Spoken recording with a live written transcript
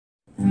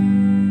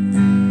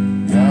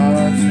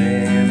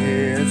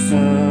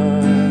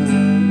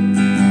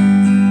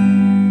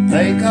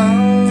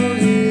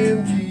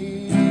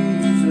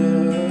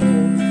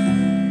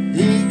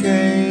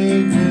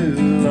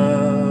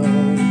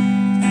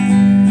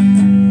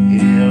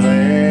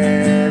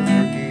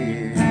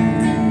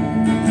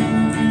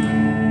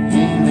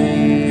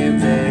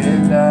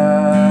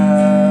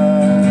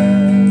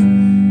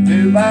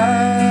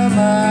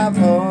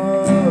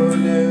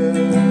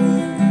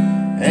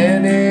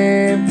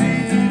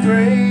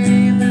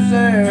grave is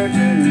there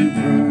to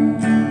prove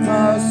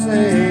my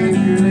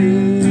Savior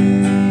lives.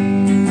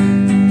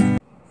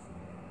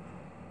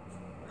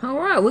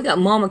 Alright, we got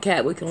Mama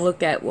Cat we can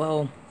look at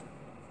while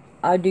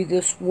I do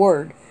this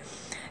word.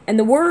 And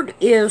the word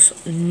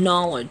is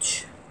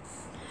knowledge.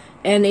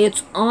 And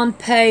it's on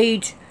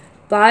page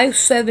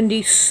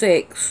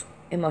 576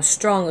 in my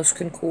Strongest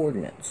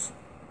Concordance.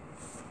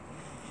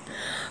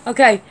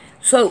 Okay,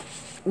 so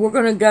we're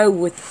going to go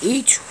with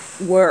each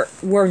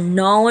where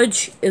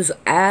knowledge is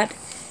at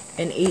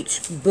in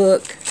each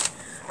book.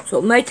 So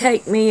it may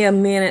take me a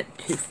minute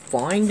to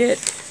find it.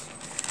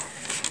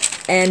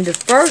 And the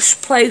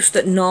first place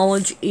that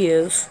knowledge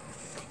is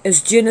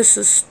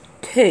Genesis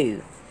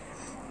 2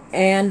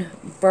 and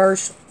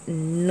verse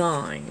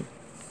 9.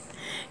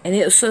 And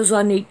it says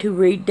I need to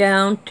read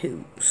down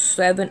to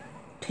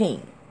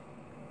 17.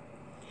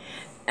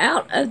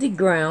 Out of the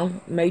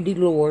ground made the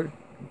Lord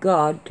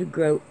God to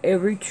grow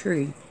every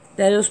tree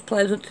that is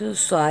pleasant to the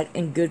sight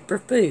and good for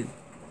food.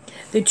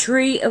 The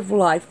tree of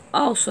life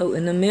also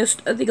in the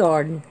midst of the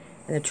garden,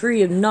 and the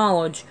tree of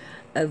knowledge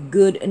of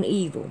good and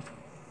evil.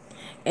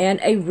 And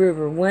a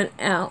river went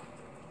out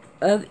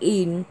of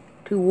Eden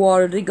to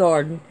water the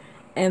garden,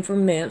 and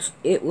from thence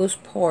it was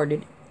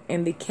parted,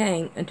 and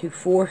became unto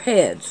 4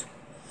 heads.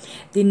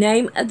 The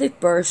name of the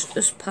first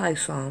is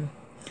Pison,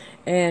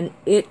 and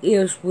it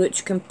is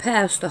which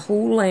compassed the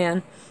whole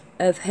land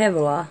of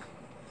Havilah,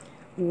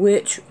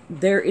 which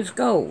there is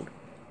gold.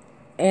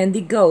 And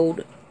the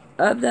gold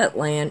of that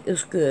land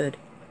is good,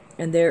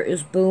 and there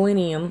is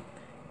bdellium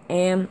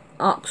and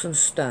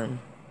oxenstone.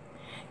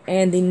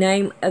 And the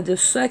name of the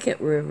second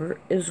river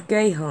is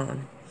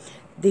Gihon.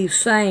 The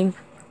same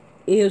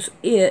is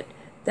it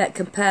that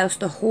compassed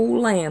the whole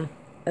land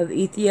of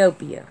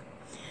Ethiopia.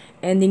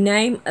 And the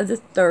name of the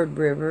third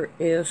river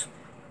is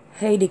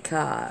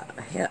Hiddekel,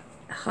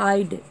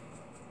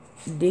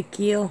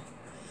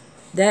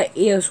 that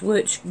is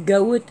which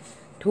goeth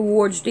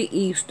towards the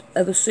east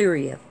of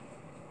Assyria.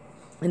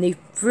 And the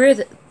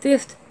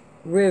fifth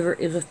river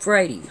is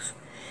Euphrates.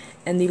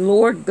 And the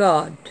Lord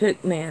God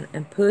took man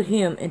and put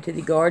him into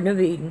the Garden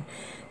of Eden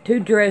to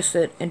dress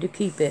it and to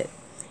keep it.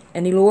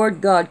 And the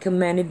Lord God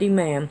commanded the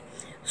man,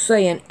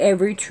 saying,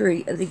 Every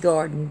tree of the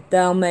garden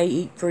thou may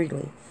eat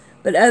freely,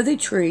 but of the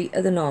tree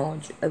of the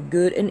knowledge of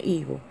good and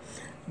evil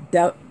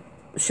thou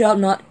shalt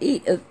not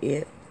eat of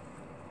it,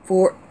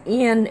 for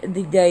in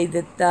the day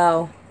that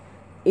thou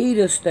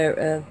eatest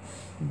thereof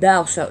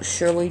thou shalt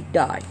surely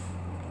die.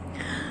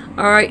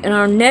 Alright, and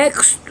our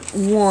next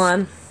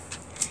one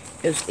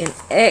is in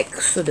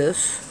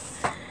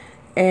Exodus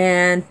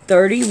and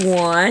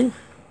 31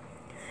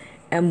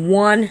 and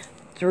 1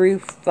 through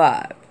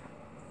 5.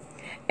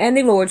 And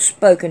the Lord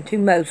spoke unto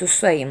Moses,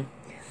 saying,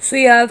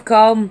 See, I have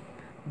called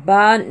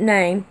by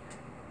name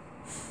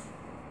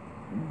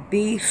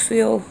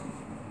Bezalel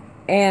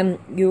and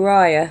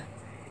Uriah,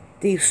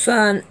 the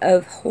son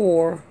of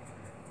Hur,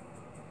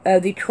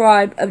 of the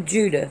tribe of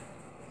Judah,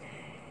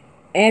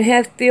 and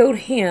have filled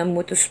him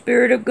with the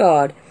Spirit of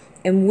God,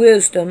 and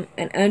wisdom,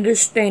 and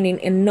understanding,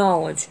 and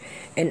knowledge,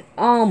 and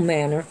all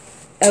manner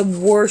of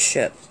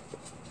workmanship,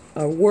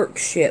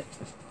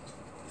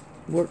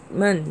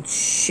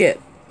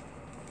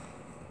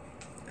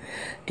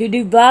 to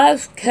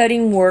devise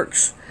cutting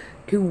works,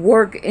 to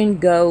work in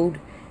gold,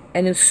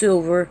 and in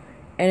silver,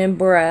 and in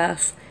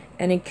brass,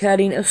 and in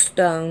cutting of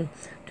stone,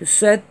 to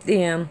set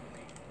them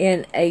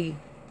in a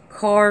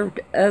carved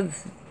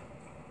of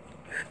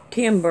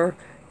timber,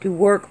 to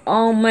work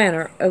all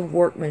manner of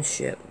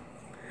workmanship.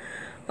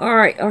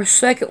 Alright, our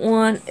second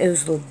one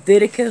is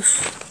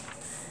Leviticus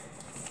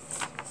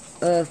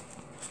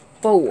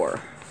 4.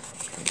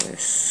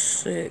 There's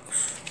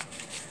 6.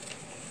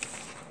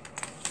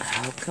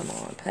 Oh, come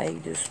on,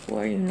 pages.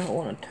 Where do you not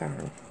want to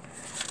turn?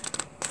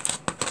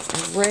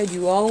 I've read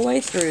you all the way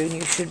through, and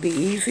you should be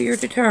easier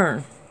to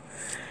turn.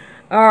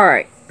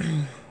 Alright.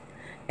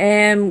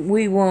 And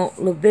we want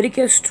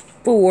Leviticus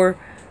 4,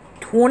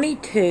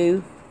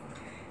 22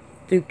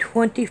 through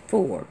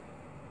 24.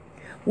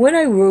 When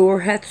a ruler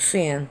hath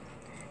sinned,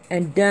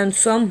 and done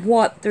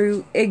somewhat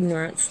through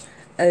ignorance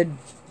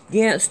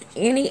against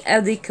any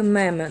of the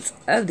commandments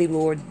of the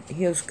Lord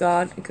his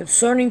God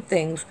concerning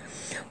things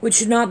which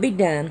should not be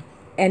done,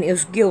 and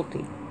is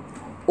guilty,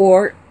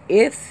 or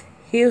if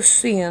his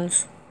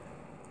sins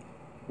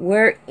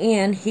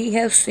wherein he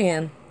has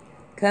sinned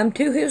come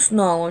to his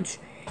knowledge,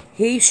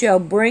 he shall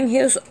bring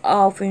his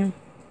offering,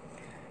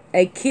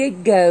 a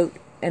kid goat,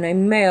 and a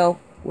male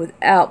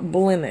without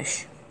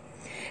blemish.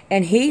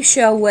 And he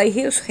shall lay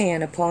his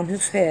hand upon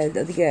his head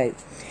of the goat,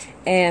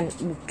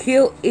 and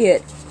kill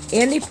it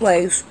in the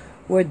place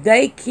where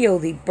they kill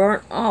the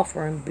burnt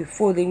offering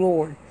before the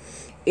Lord.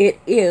 It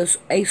is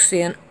a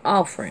sin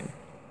offering.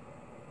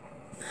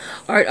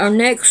 Alright, our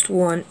next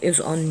one is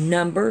on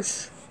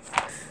Numbers.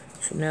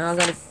 So now I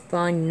gotta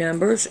find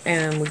Numbers,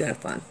 and we gotta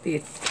find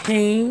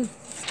 15.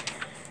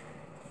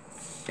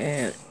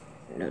 And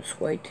that's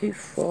way too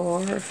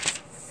far.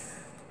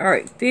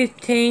 Alright,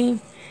 15,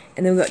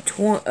 and then we got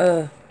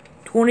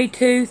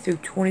 22 through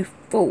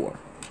 24.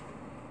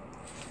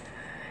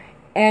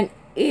 And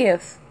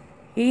if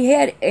he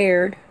had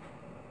erred,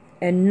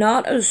 and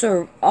not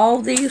observed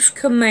all these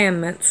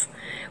commandments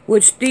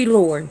which the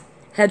Lord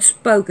had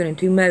spoken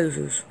unto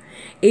Moses,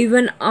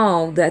 even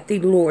all that the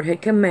Lord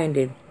had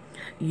commanded,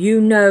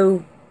 you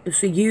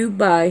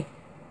by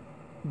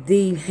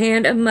the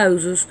hand of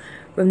Moses,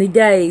 from the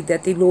day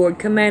that the Lord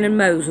commanded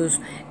Moses,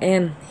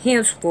 and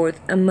henceforth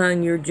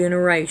among your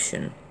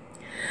generation.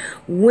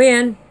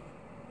 Then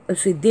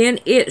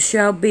it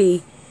shall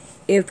be,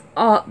 if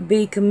aught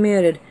be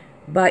committed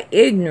by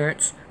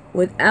ignorance,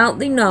 without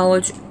the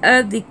knowledge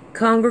of the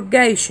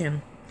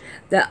congregation,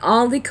 that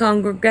all the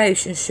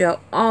congregation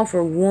shall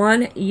offer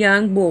one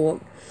young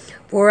bullock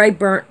for a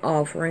burnt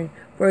offering,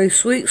 for a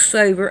sweet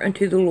savour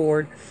unto the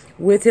Lord,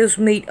 with his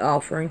meat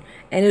offering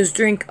and his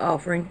drink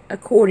offering,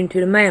 according to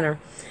the manner,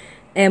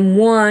 and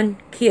one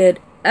kid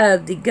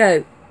of the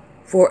goat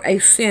for a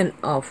sin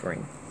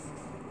offering.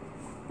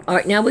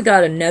 Alright, now we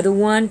got another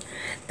one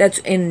that's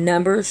in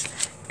Numbers,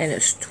 and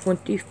it's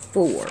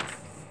 24.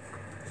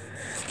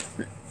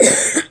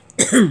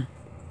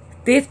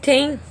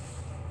 15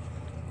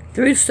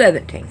 through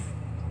 17.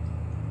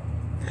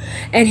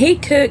 And he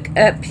took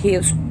up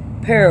his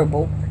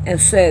parable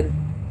and said,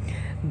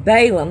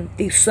 Balaam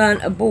the son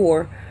of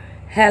Beor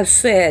has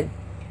said,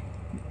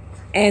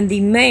 and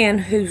the man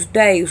whose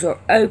days are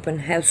open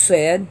has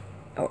said,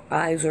 or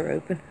eyes are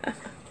open,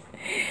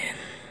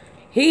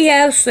 he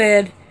has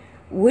said,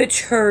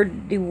 which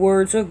heard the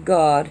words of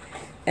God,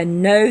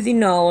 and know the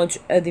knowledge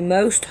of the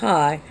Most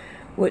High,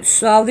 which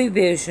saw the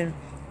vision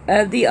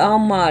of the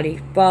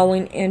Almighty,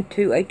 falling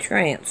into a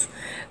trance,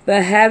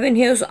 but having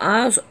his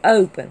eyes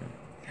open.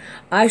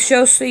 I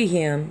shall see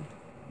him,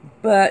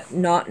 but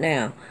not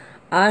now.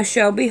 I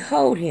shall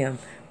behold him,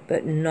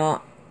 but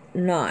not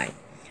nigh.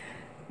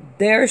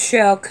 There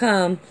shall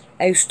come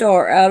a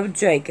star out of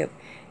Jacob,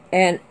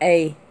 and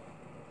a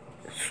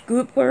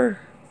scuppler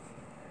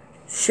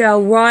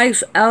shall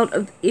rise out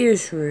of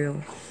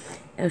Israel,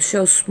 and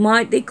shall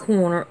smite the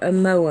corner of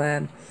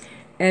Moab,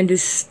 and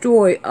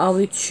destroy all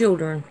the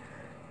children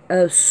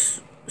of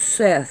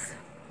Seth.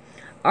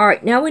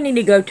 Alright, now we need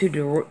to go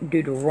to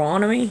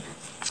Deuteronomy,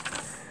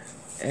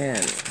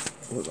 and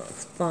we're going to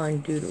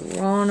find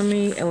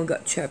Deuteronomy, and we've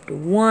got chapter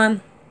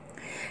 1,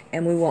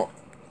 and we want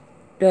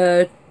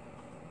the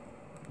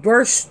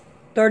verse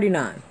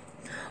 39.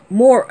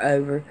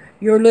 Moreover,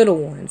 your little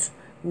ones,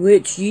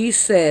 which ye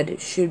said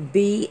should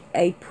be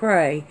a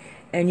prey,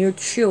 and your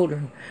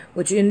children,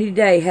 which in the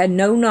day had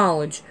no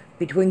knowledge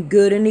between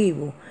good and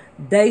evil,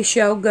 they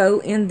shall go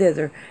in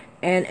thither,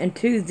 and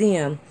unto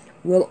them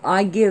will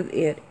I give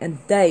it, and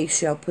they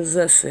shall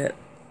possess it.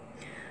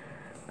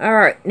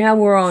 Alright, now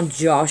we're on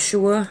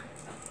Joshua.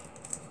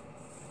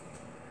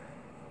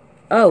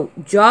 Oh,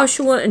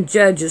 Joshua and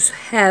Judges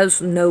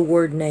has no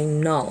word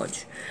named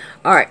knowledge.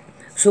 Alright,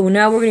 so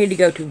now we're going to need to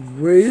go to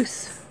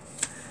Ruth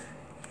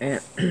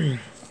and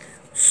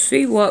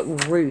see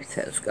what Ruth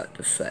has got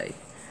to say.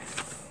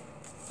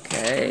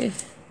 Okay.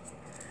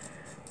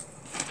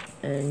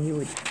 And you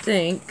would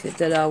think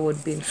that I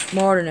would be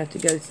smart enough to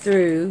go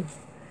through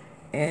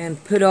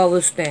and put all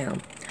this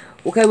down.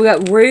 Okay, we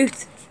got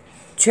Ruth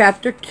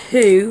chapter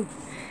 2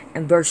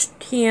 and verse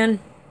 10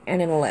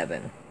 and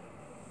 11.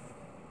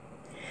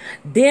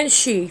 Then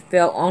she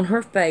fell on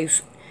her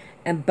face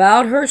and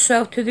bowed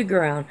herself to the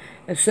ground,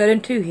 and said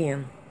unto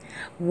him,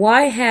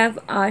 Why have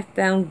I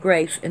found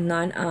grace in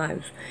thine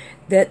eyes,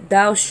 that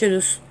thou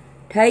shouldest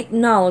take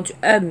knowledge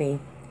of me,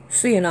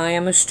 seeing I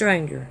am a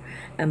stranger?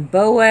 And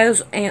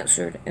Boaz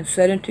answered and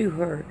said unto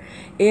her,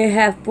 It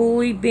hath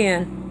fully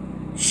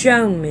been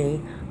shown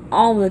me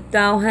all that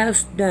thou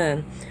hast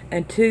done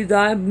unto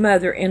thy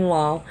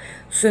mother-in-law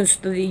since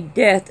the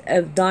death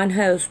of thine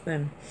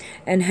husband,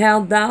 and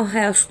how thou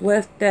hast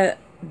left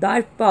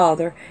thy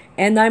father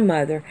and thy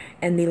mother,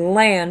 and the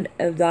land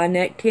of thy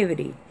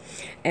nativity,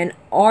 and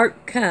art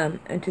come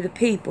unto the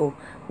people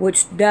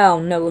which thou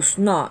knowest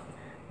not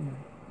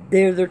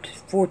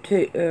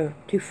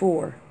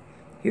heretofore.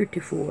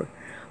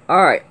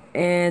 Alright,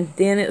 and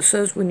then it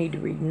says we need to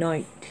read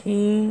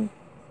 19.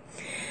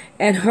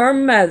 And her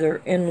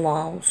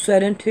mother-in-law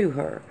said unto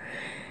her,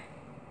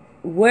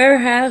 Where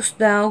hast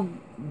thou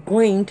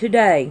gleaned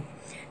today?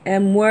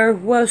 And where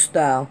wast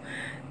thou?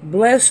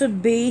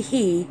 Blessed be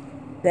he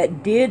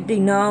that did the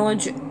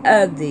knowledge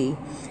of thee.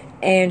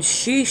 And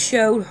she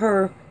showed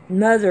her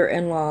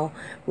mother-in-law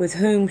with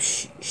whom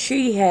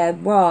she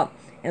had wrought,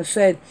 and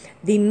said,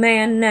 The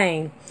man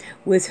named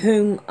with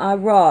whom I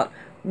wrought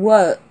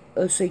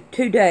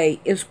today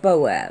is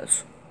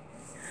Boaz.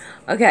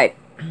 Okay,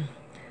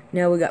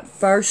 now we got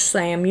 1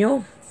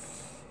 Samuel,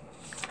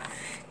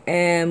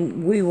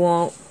 and we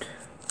want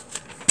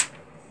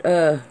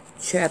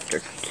chapter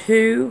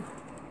 2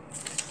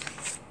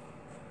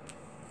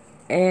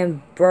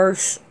 and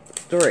verse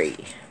 3.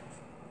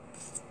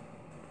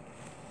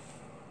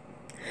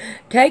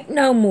 Take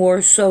no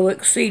more so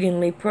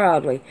exceedingly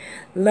proudly.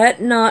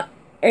 Let not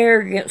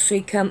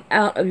arrogancy come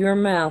out of your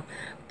mouth,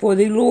 for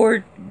the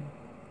Lord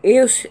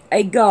is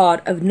a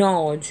God of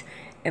knowledge,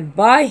 and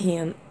by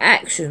him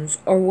actions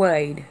are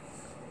weighed.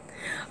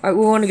 Alright,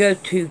 we want to go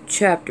to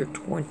chapter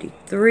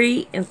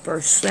 23 in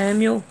 1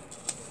 Samuel.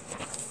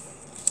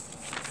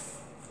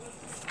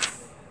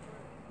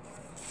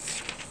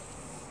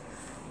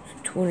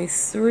 So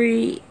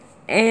 23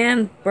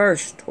 and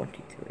verse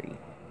 23.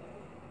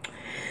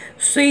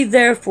 See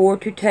therefore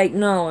to take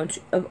knowledge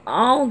of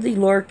all the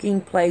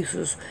lurking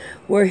places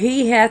where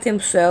he hath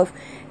himself,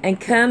 and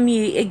come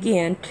ye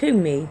again to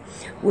me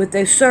with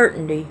a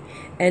certainty,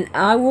 and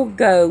I will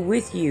go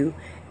with you,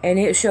 and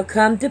it shall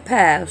come to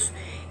pass,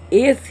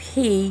 if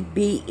he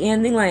be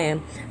in the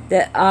land,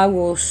 that I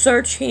will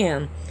search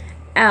him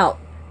out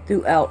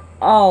throughout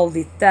all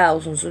the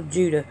thousands of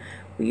Judah.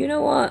 Well, you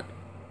know what?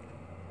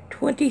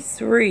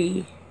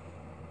 23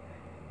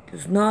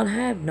 does not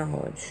have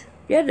knowledge.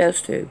 Yeah, it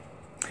does too.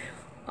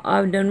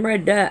 I've done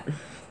read that.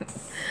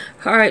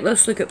 Alright,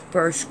 let's look at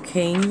 1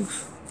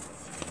 Kings.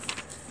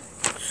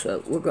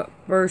 So we've got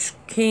 1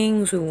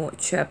 Kings. We want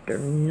chapter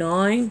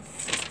 9.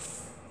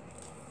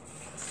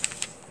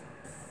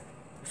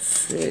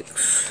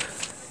 6.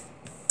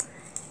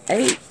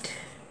 8.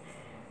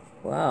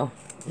 Wow.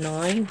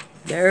 9.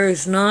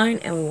 There's 9.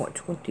 And we want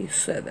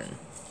 27.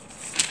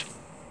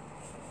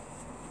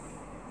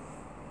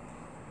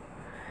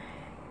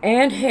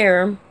 And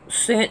Hiram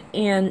sent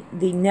in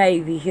the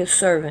navy his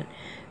servant,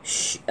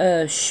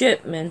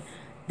 Shipman,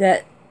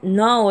 that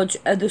knowledge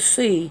of the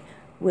sea,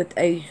 with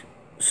a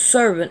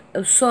servant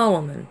of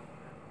Solomon.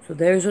 So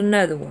there's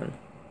another one.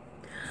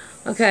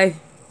 Okay.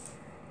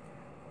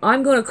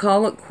 I'm going to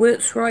call it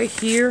quits right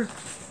here.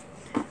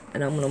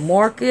 And I'm going to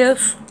mark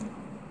this.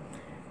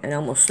 And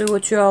I'm going to see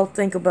what y'all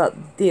think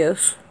about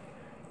this.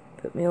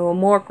 Put me a little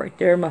mark right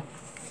there on my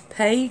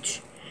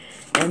page.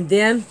 And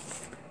then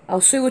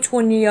I'll see which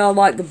one y'all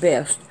like the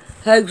best.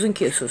 Hugs and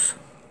kisses.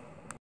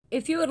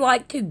 If you would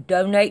like to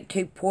donate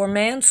to Poor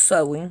Man's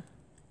Sewing,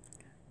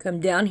 come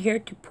down here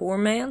to Poor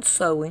Man's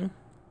Sewing.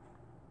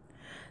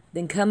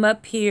 Then come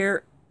up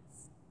here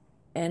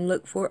and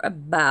look for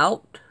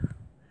About.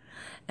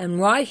 And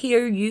right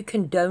here you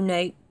can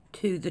donate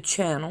to the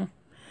channel.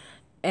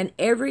 And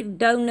every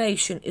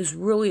donation is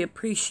really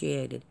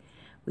appreciated.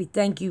 We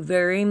thank you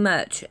very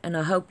much, and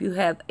I hope you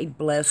have a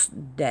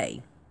blessed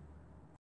day.